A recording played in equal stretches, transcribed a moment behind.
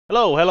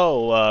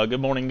Hello,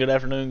 good morning, good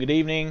afternoon, good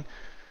evening.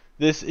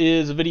 This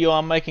is a video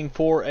I'm making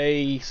for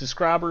a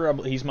subscriber.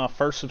 He's my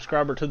first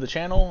subscriber to the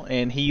channel,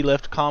 and he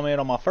left a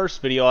comment on my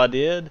first video I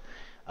did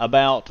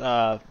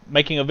about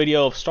making a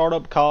video of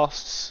startup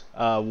costs,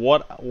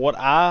 my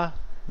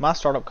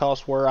startup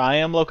costs were. I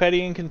am located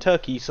in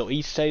Kentucky, so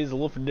each state is a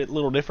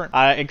little different.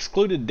 I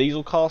excluded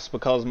diesel costs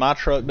because my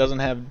truck doesn't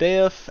have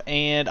DEF,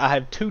 and I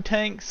have 2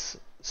 tanks,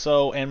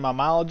 and my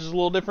mileage is a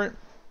little different.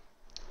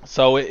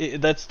 So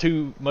that's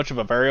too much of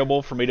a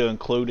variable for me to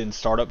include in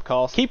startup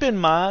costs. Keep in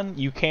mind,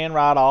 you can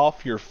write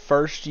off your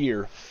first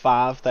year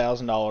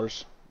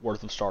 $5,000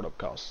 worth of startup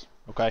costs.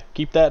 Okay,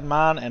 keep that in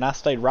mind, and I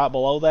stayed right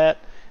below that,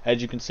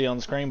 as you can see on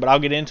the screen, but I'll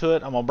get into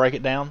it. I'm going to break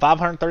it down.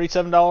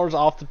 $537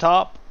 off the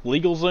top.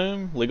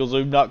 LegalZoom,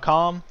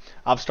 LegalZoom.com.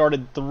 I've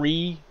started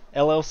 3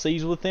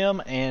 LLCs with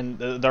them, and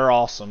they're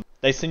awesome.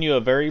 They send you a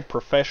very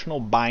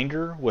professional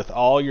binder with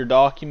all your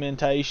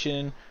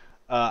documentation.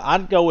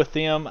 I'd go with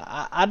them.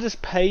 I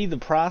just pay the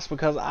price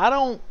because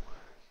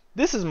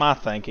this is my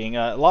thinking.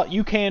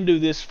 You can do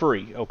this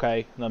free,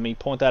 okay? Let me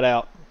point that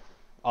out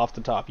off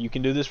the top. You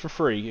can do this for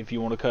free if you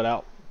want to cut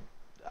out.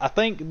 I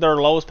think their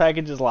lowest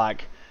package is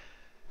like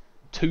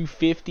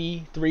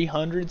 $250,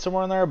 $300,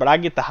 somewhere in there, but I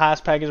get the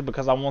highest package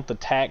because I want the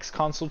tax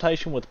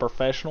consultation with a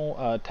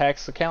professional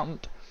tax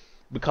accountant,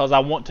 because I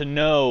want to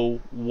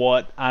know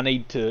what I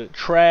need to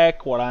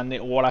track, what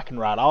I can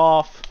write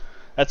off.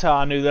 That's how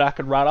I knew that I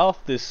could write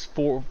off this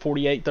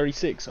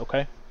 $48.36.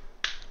 Okay.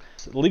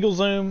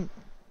 LegalZoom,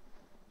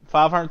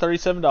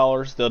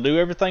 $537. They'll do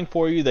everything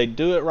for you. They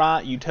do it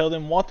right. You tell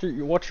them what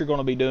you're going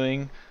to be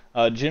doing.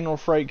 General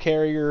freight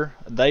carrier.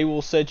 They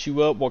will set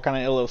you up what kind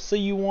of LLC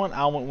you want.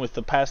 I went with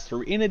the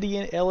pass-through entity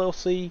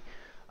LLC,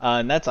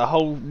 and that's a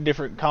whole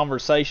different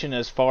conversation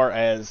as far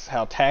as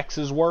how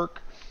taxes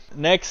work.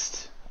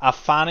 Next, I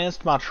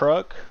financed my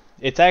truck.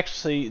 It's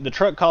actually, the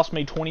truck cost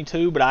me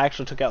 $22,000, but I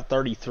actually took out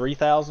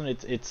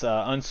 $33,000. It's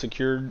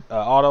unsecured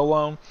auto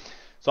loan,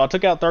 so I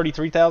took out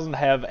 $33,000 to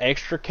have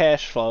extra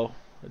cash flow,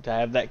 to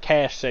have that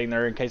cash sitting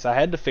there in case I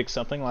had to fix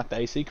something like the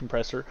AC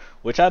compressor,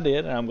 which I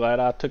did, and I'm glad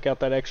I took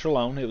out that extra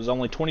loan. It was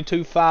only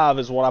 $22,500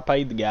 is what I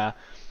paid the guy,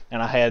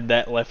 and I had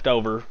that left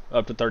over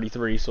up to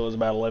 $33,000, so it was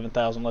about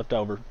 $11,000 left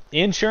over.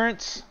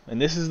 Insurance,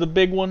 and this is the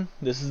big one.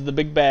 This is the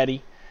big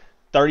baddie.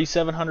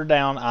 $3,700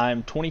 down.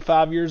 I'm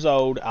 25 years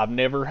old. I've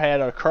never had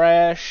a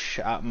crash.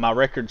 My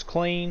record's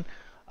clean.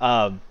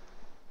 I'm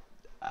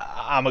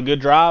a good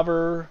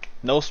driver.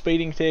 No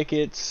speeding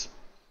tickets.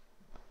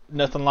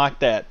 Nothing like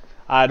that.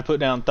 I had to put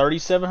down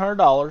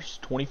 $3,700,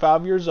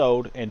 25 years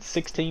old, and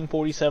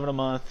 $1,647 a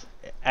month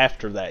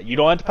after that. You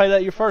don't have to pay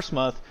that your first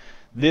month.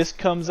 This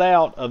comes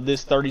out of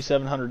this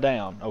 $3,700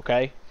 down,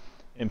 okay?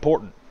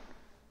 Important.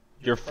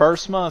 Your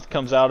first month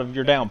comes out of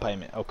your down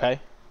payment,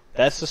 okay?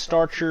 That's to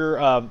start your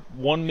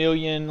 $1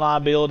 million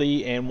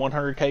liability and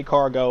 $100K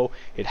cargo.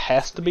 It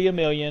has to be $1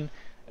 million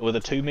with a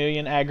 $2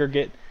 million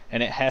aggregate,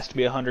 and it has to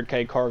be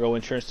 $100K cargo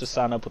insurance to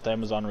sign up with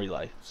Amazon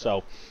Relay.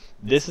 So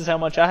this is how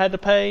much I had to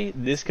pay.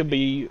 This could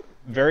be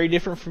very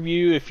different from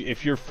you.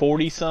 If you're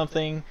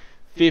 40-something,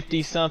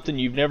 50-something,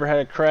 you've never had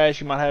a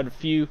crash, you might have a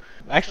few.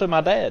 Actually,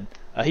 my dad,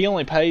 he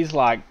only pays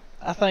like,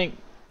 I think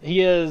he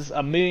has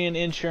 $1 million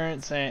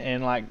insurance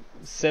and like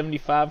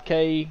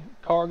 75K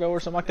cargo or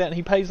something like that, and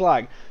he pays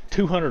like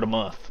 $200 a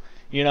month,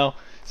 you know.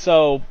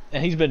 So,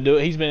 and he's been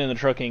in the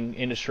trucking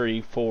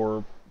industry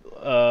for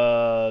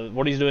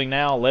what he's doing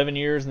now, 11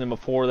 years, and then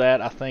before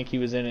that I think he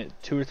was in it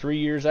 2 or 3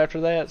 years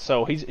after that.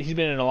 So he's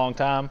been in it a long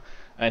time,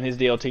 and his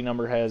DOT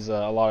number has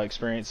a lot of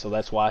experience, so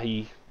that's why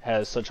he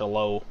has such a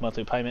low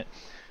monthly payment.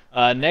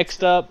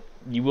 Next up,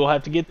 you will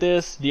have to get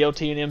this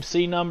DOT and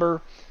MC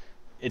number.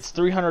 It's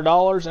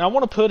 $300, and I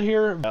want to put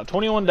here about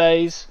 21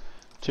 days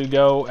to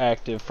go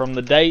active from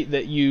the date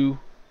that you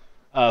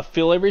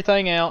fill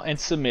everything out and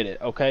submit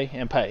it, okay,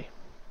 and pay.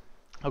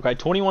 Okay,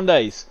 21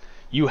 days.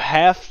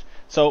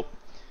 So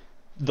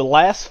the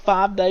last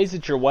 5 days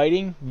that you're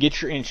waiting,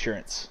 get your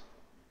insurance.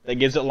 That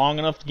gives it long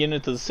enough to get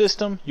into the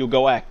system. You'll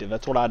go active.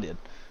 That's what I did.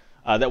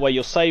 That way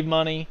you'll save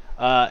money,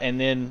 and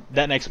then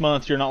that next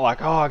month you're not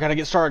like, oh, I gotta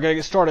get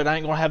started. I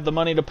ain't gonna have the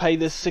money to pay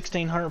this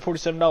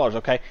 $1,647.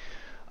 Okay,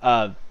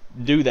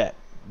 do that.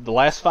 The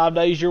last 5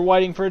 days you're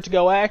waiting for it to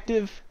go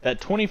active,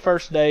 that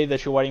 21st day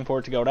that you're waiting for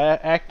it to go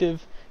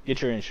active, get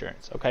your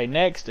insurance. Okay,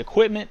 next,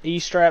 equipment,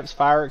 E-straps,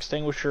 fire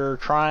extinguisher,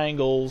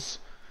 triangles,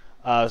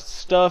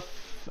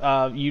 stuff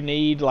you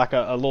need, like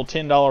a little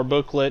 $10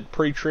 booklet,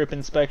 pre-trip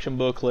inspection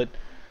booklet,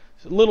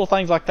 little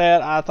things like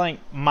that. I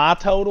think my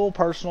total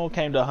personal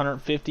came to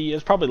 $150.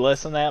 It's probably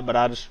less than that, but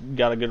I just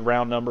got a good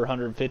round number,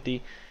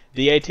 $150.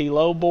 DAT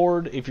load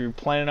board, if you're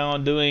planning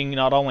on doing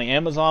not only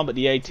Amazon but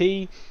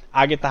DAT,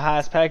 I get the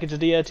highest package of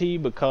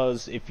DAT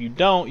because if you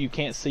don't, you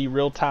can't see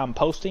real-time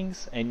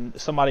postings, and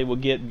somebody will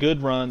get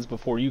good runs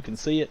before you can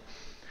see it.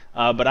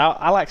 But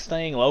I like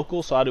staying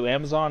local, so I do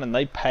Amazon, and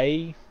they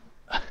pay.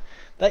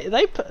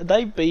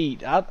 They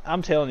beat.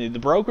 I'm telling you, the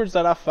brokers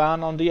that I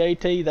find on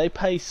DAT, they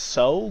pay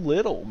so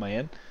little,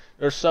 man.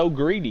 They're so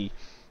greedy.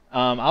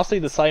 I'll see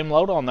the same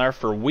load on there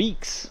for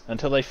weeks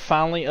until they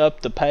finally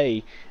up the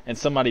pay and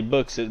somebody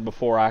books it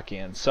before I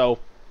can. So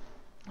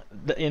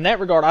in that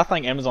regard, I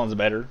think Amazon's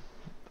better.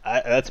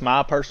 That's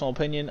my personal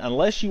opinion.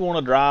 Unless you want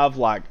to drive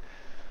like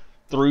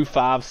through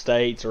 5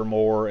 states or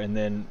more and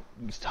then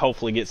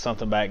hopefully get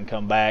something back and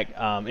come back,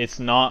 it's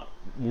not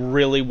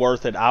really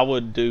worth it. I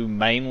would do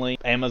mainly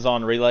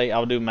Amazon Relay. I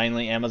would do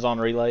mainly Amazon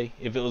Relay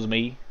if it was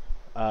me.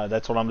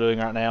 That's what I'm doing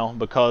right now,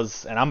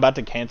 because, and I'm about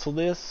to cancel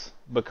this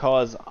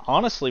because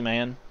honestly,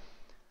 man,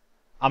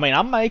 I mean,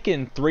 I'm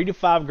making $3 to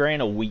 $5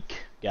 grand a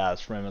week,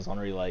 guys, from Amazon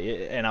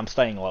Relay, and I'm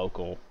staying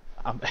local.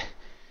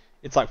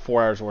 It's like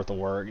 4 hours worth of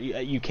work.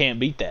 You can't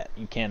beat that.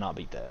 You cannot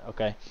beat that.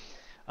 Okay.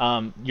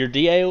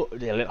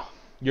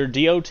 Your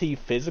DOT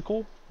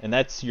physical, and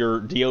that's your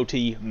DOT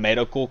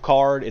medical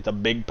card. It's a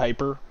big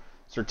paper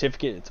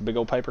certificate. It's a big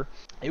old paper.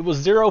 It was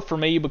zero for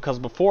me because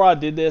before I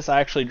did this,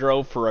 I actually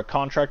drove for a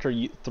contractor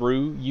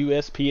through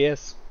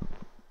USPS,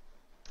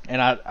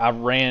 and I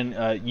ran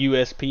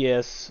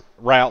USPS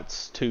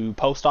routes to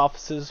post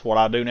offices. What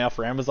I do now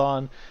for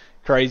Amazon,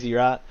 crazy,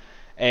 right?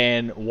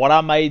 And what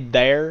I made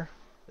there,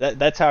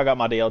 that's how I got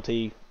my DOT.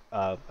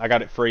 I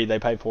got it free. They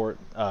paid for it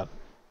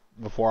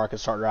before I could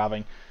start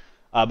driving.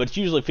 But it's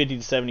usually $50 to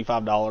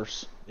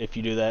 $75 if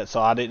you do that.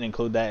 So I didn't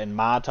include that in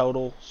my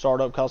total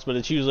startup cost, but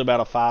it's usually about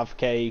a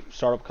 $5K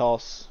startup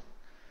cost.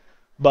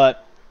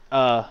 But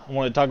I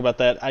wanted to talk about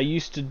that. I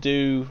used to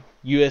do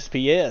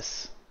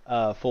USPS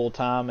full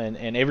time,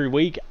 and every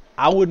week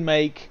I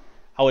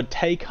would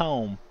take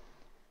home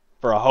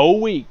for a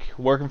whole week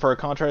working for a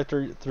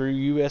contractor through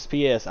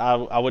USPS.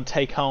 I would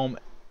take home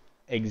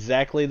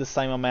exactly the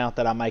same amount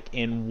that I make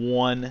in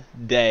one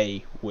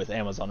day with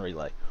Amazon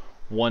Relay.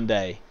 One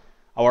day.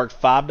 I worked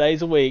 5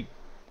 days a week.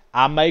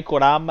 I make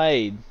what I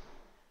made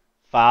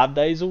 5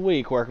 days a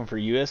week working for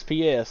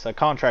USPS, a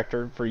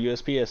contractor for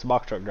USPS, a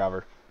box truck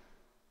driver,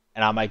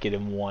 and I make it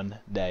in one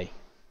day.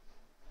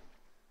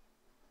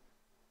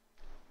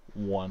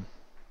 One.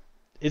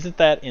 Isn't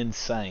that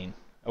insane?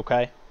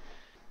 Okay.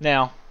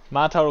 Now,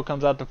 my total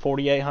comes out to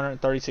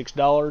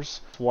 $4,836.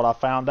 What I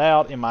found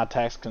out in my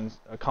tax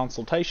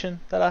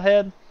consultation that I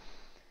had,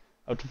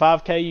 up to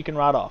 $5K you can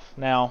write off.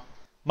 Now,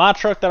 my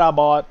truck that I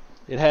bought,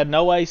 it had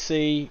no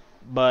AC,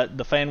 but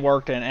the fan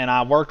worked, and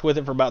I worked with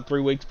it for about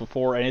 3 weeks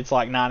before, and it's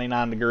like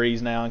 99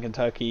 degrees now in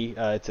Kentucky.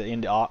 It's the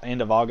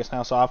end of August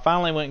now, so I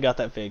finally went and got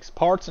that fixed.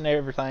 Parts and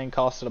everything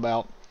costed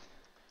about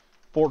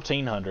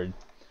 $1,400.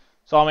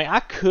 So, I mean, I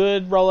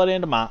could roll it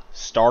into my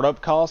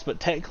startup cost, but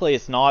technically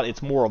it's not.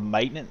 It's more of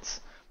maintenance.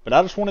 But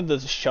I just wanted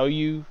to show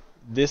you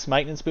this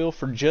maintenance bill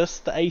for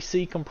just the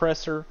AC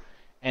compressor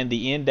and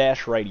the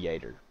in-dash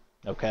radiator.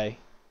 Okay?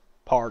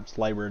 Parts,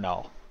 labor, and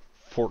all.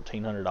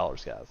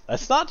 $1,400, guys.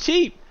 That's not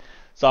cheap.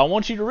 So I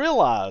want you to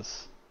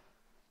realize,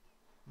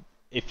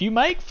 if you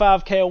make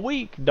 $5K a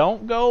week,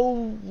 don't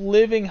go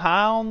living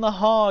high on the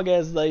hog,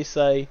 as they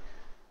say,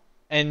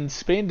 and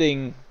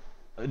spending.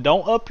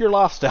 Don't up your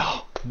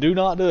lifestyle. Do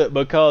not do it,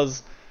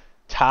 because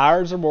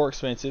tires are more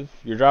expensive.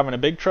 You're driving a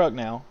big truck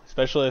now,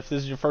 especially if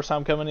this is your first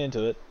time coming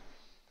into it.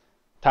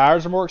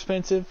 Tires are more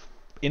expensive.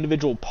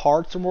 Individual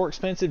parts are more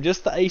expensive.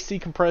 Just the AC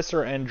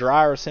compressor and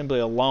dryer assembly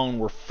alone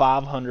were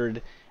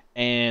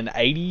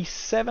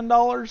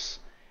 $587,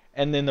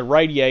 and then the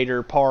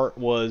radiator part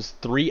was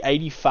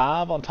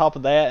 $385 on top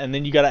of that, and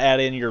then you got to add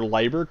in your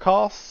labor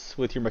costs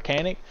with your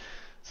mechanic.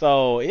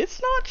 So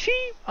it's not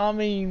cheap. I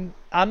mean,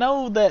 I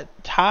know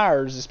that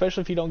tires,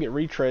 especially if you don't get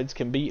retreads,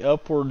 can be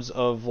upwards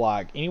of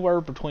like anywhere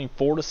between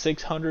 $400 to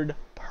 $600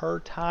 per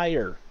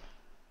tire.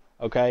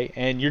 Okay,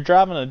 and you're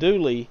driving a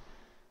dually.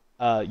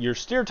 Your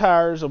steer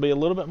tires will be a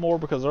little bit more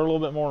because they're a little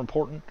bit more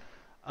important.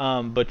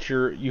 But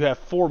you have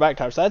 4 back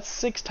tires. So that's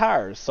 6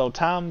 tires. So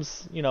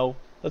times,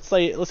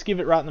 let's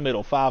give it right in the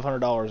middle,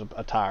 $500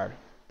 a tire.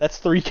 That's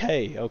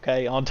 $3K,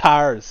 okay, on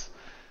tires,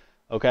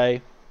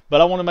 okay. But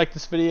I want to make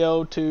this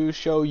video to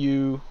show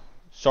you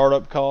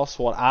startup costs,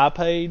 what I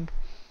paid,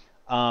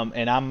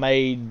 and I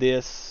made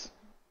this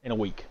in a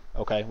week,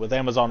 okay, with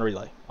Amazon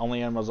Relay,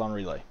 only Amazon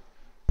Relay.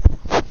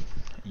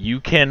 You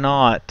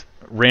cannot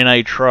rent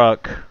a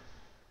truck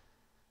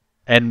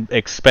and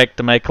expect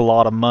to make a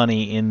lot of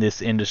money in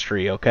this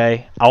industry,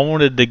 okay? I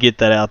wanted to get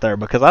that out there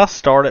because I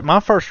started, my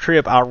first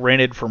trip I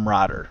rented from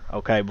Ryder,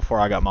 okay, before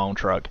I got my own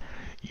truck.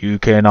 You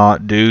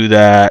cannot do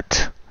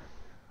that.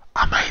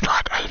 I made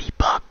like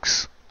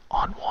 $80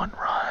 on one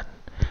run.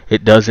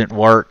 It doesn't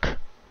work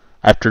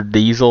after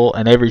diesel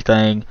and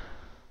everything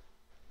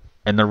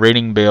and the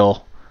renting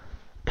bill.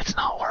 It's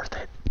not worth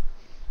it.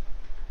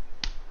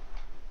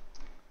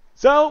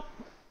 So,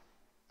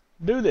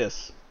 do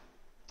this.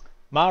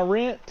 My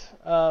rent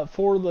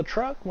for the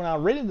truck, when I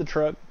rented the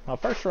truck, my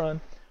first run,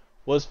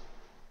 was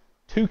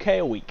 $2K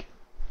a week.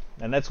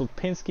 And that's with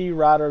Penske,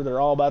 Ryder,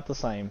 they're all about the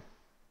same.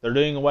 They're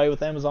doing away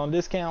with Amazon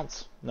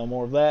discounts. No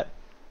more of that.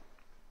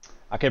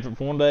 I kept it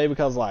for one day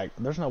because,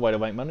 there's no way to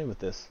make money with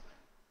this.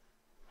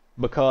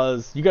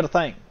 Because you got to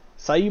think.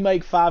 Say you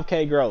make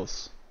 $5K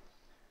gross.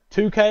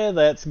 $2K of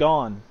that's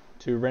gone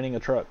to renting a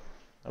truck.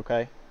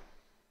 Okay?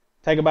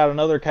 Take about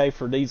another K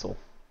for diesel.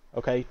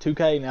 Okay,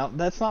 2K. Now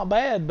that's not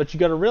bad, but you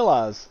got to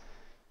realize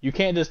you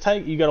can't just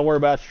take. You got to worry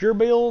about your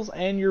bills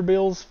and your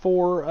bills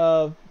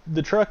for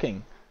the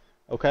trucking.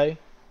 Okay.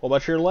 What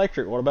about your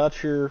electric? What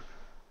about your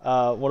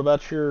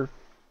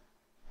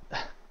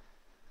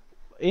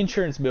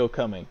insurance bill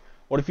coming?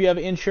 What if you have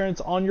insurance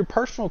on your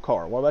personal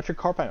car? What about your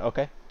car payment?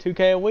 Okay,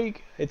 2K a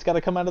week. It's got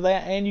to come out of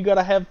that, and you got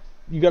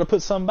to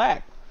put some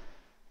back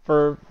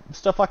for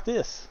stuff like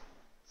this.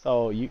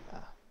 So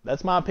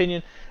that's my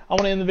opinion. I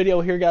want to end the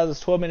video here, guys. It's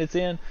 12 minutes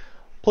in.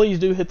 Please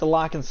do hit the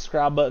like and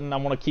subscribe button. I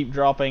want to keep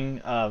dropping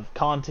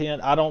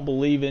content. I don't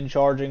believe in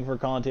charging for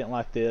content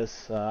like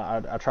this.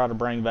 I try to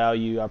bring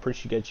value. I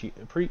appreciate you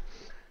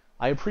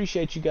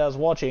guys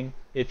watching,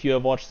 if you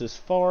have watched this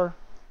far,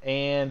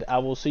 and I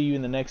will see you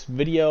in the next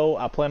video.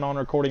 I plan on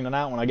recording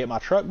tonight when I get my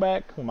truck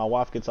back, when my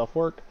wife gets off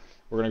work.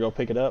 We're going to go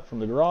pick it up from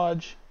the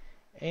garage,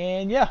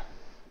 and yeah,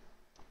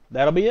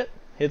 that'll be it.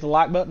 Hit the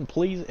like button,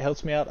 please. It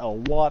helps me out a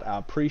lot. I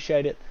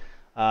appreciate it.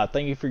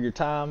 Thank you for your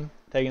time,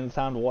 taking the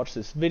time to watch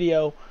this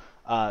video.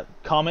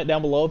 Comment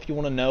down below if you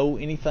want to know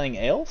anything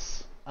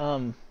else.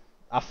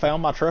 I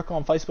found my truck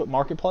on Facebook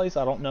Marketplace.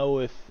 I don't know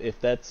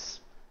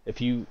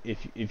if you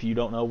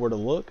don't know where to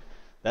look.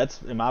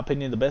 That's, in my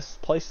opinion, the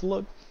best place to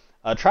look.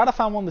 Try to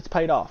find one that's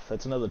paid off.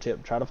 That's another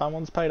tip. Try to find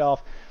one that's paid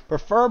off.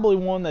 Preferably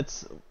one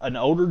that's an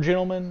older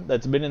gentleman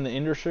that's been in the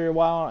industry a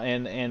while.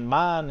 And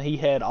mine, he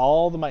had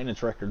all the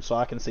maintenance records, so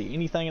I can see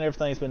anything and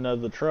everything that's been done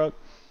to the truck.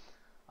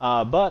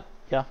 But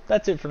yeah,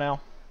 that's it for now.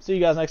 See you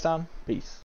guys next time. Peace.